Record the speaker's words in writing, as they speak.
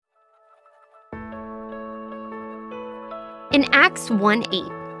In Acts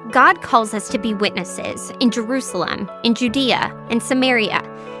 1:8, God calls us to be witnesses in Jerusalem, in Judea, and Samaria,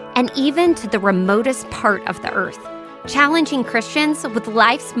 and even to the remotest part of the earth, challenging Christians with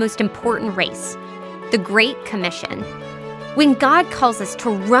life's most important race, the Great Commission. When God calls us to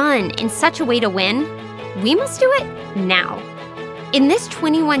run in such a way to win, we must do it now. In this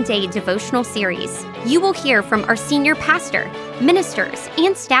 21-day devotional series, you will hear from our senior pastor, ministers,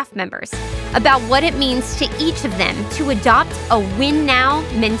 and staff members about what it means to each of them to adopt a win now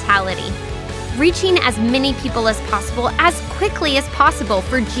mentality, reaching as many people as possible as quickly as possible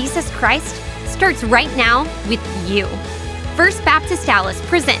for Jesus Christ starts right now with you. First Baptist Dallas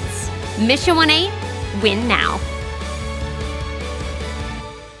presents Mission 1-8, Win Now.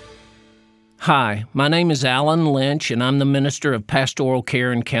 Hi, my name is Alan Lynch, and I'm the Minister of Pastoral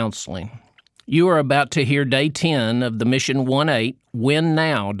Care and Counseling. You are about to hear Day 10 of the Mission 1-8, Win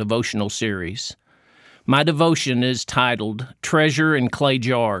Now devotional series. My devotion is titled, Treasure in Clay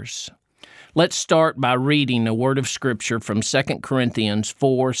Jars. Let's start by reading a word of Scripture from 2 Corinthians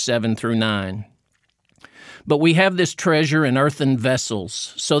 4, 7 through 9. But we have this treasure in earthen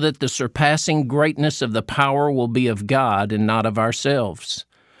vessels, so that the surpassing greatness of the power will be of God and not of ourselves.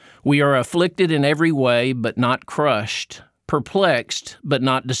 We are afflicted in every way, but not crushed, perplexed, but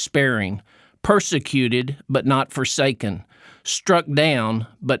not despairing, persecuted, but not forsaken, struck down,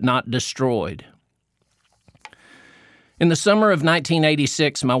 but not destroyed. In the summer of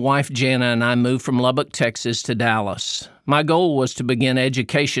 1986, my wife Jana and I moved from Lubbock, Texas to Dallas. My goal was to begin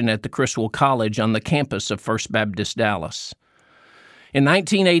education at the Criswell College on the campus of First Baptist Dallas. In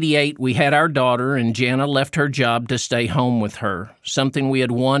 1988, we had our daughter, and Jana left her job to stay home with her, something we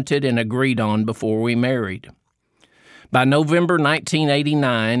had wanted and agreed on before we married. By November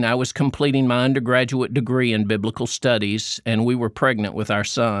 1989, I was completing my undergraduate degree in biblical studies, and we were pregnant with our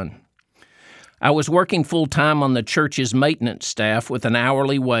son. I was working full-time on the church's maintenance staff with an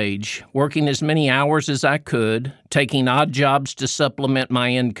hourly wage, working as many hours as I could, taking odd jobs to supplement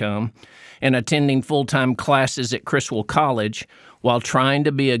my income, and attending full-time classes at Criswell College while trying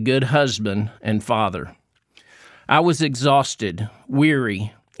to be a good husband and father. I was exhausted,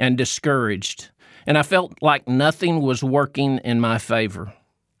 weary, and discouraged, and I felt like nothing was working in my favor.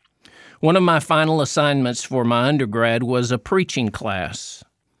 One of my final assignments for my undergrad was a preaching class.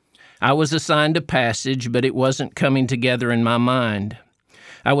 I was assigned a passage, but it wasn't coming together in my mind.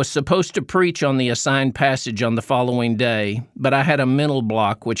 I was supposed to preach on the assigned passage on the following day, but I had a mental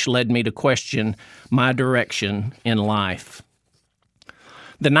block which led me to question my direction in life.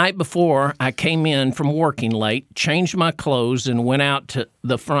 The night before, I came in from working late, changed my clothes, and went out to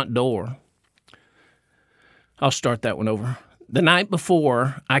the front door. I'll start that one over. The night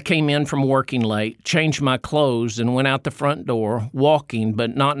before, I came in from working late, changed my clothes, and went out the front door, walking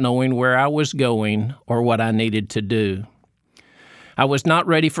but not knowing where I was going or what I needed to do. I was not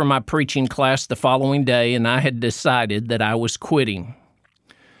ready for my preaching class the following day, and I had decided that I was quitting.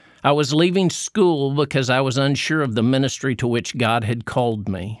 I was leaving school because I was unsure of the ministry to which God had called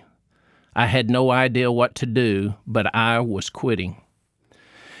me. I had no idea what to do, but I was quitting.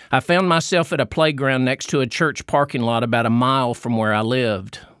 I found myself at a playground next to a church parking lot about a mile from where I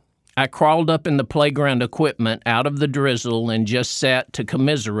lived. I crawled up in the playground equipment out of the drizzle and just sat to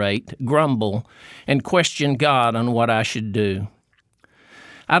commiserate, grumble, and question God on what I should do.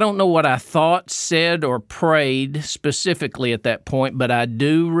 I don't know what I thought, said, or prayed specifically at that point, but I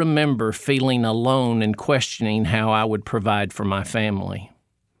do remember feeling alone and questioning how I would provide for my family.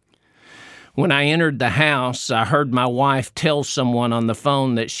 When I entered the house, I heard my wife tell someone on the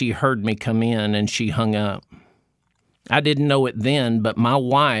phone that she heard me come in, and she hung up. I didn't know it then, but my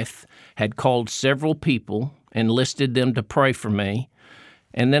wife had called several people, enlisted them to pray for me,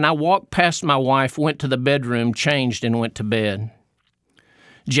 and then I walked past my wife, went to the bedroom, changed, and went to bed.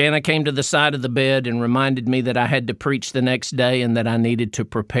 Jana came to the side of the bed and reminded me that I had to preach the next day and that I needed to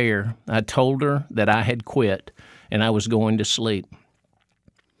prepare. I told her that I had quit and I was going to sleep.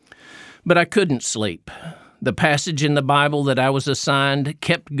 But I couldn't sleep. The passage in the Bible that I was assigned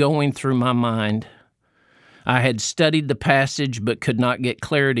kept going through my mind. I had studied the passage but could not get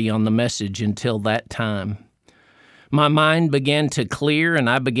clarity on the message until that time. My mind began to clear and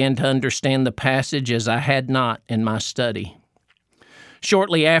I began to understand the passage as I had not in my study.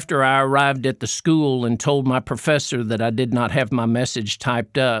 Shortly after, I arrived at the school and told my professor that I did not have my message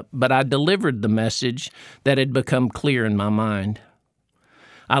typed up, but I delivered the message that had become clear in my mind.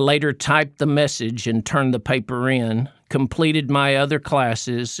 I later typed the message and turned the paper in, completed my other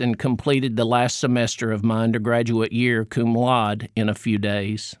classes, and completed the last semester of my undergraduate year cum laude in a few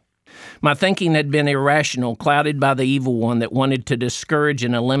days. My thinking had been irrational, clouded by the evil one that wanted to discourage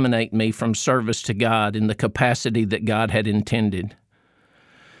and eliminate me from service to God in the capacity that God had intended.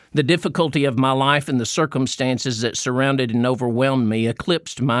 The difficulty of my life and the circumstances that surrounded and overwhelmed me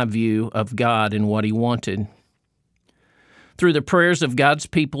eclipsed my view of God and what He wanted. Through the prayers of God's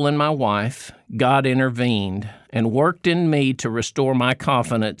people and my wife, God intervened and worked in me to restore my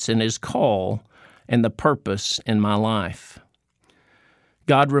confidence in His call and the purpose in my life.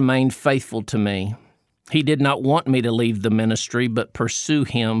 God remained faithful to me. He did not want me to leave the ministry, but pursue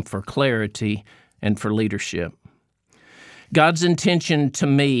Him for clarity and for leadership. God's intention to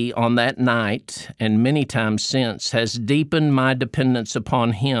me on that night, and many times since, has deepened my dependence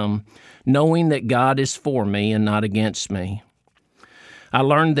upon Him, knowing that God is for me and not against me. I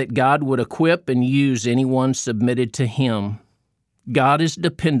learned that God would equip and use anyone submitted to Him. God is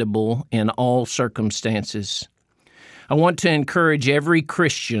dependable in all circumstances. I want to encourage every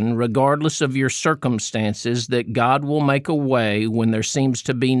Christian, regardless of your circumstances, that God will make a way when there seems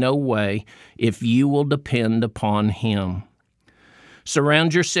to be no way if you will depend upon Him.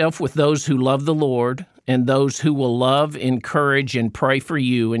 Surround yourself with those who love the Lord and those who will love, encourage, and pray for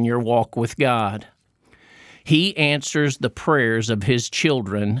you in your walk with God. He answers the prayers of His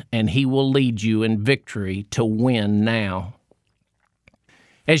children, and He will lead you in victory to win now.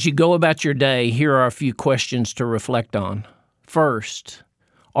 As you go about your day, here are a few questions to reflect on. First,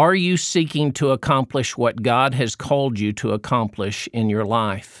 are you seeking to accomplish what God has called you to accomplish in your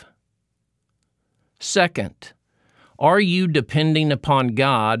life? Second, are you depending upon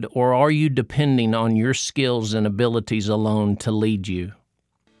God, or are you depending on your skills and abilities alone to lead you?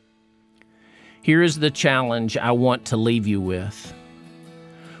 Here is the challenge I want to leave you with.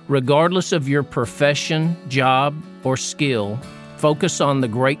 Regardless of your profession, job, or skill, focus on the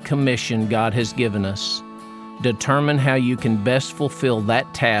Great Commission God has given us. Determine how you can best fulfill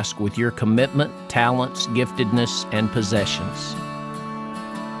that task with your commitment, talents, giftedness, and possessions.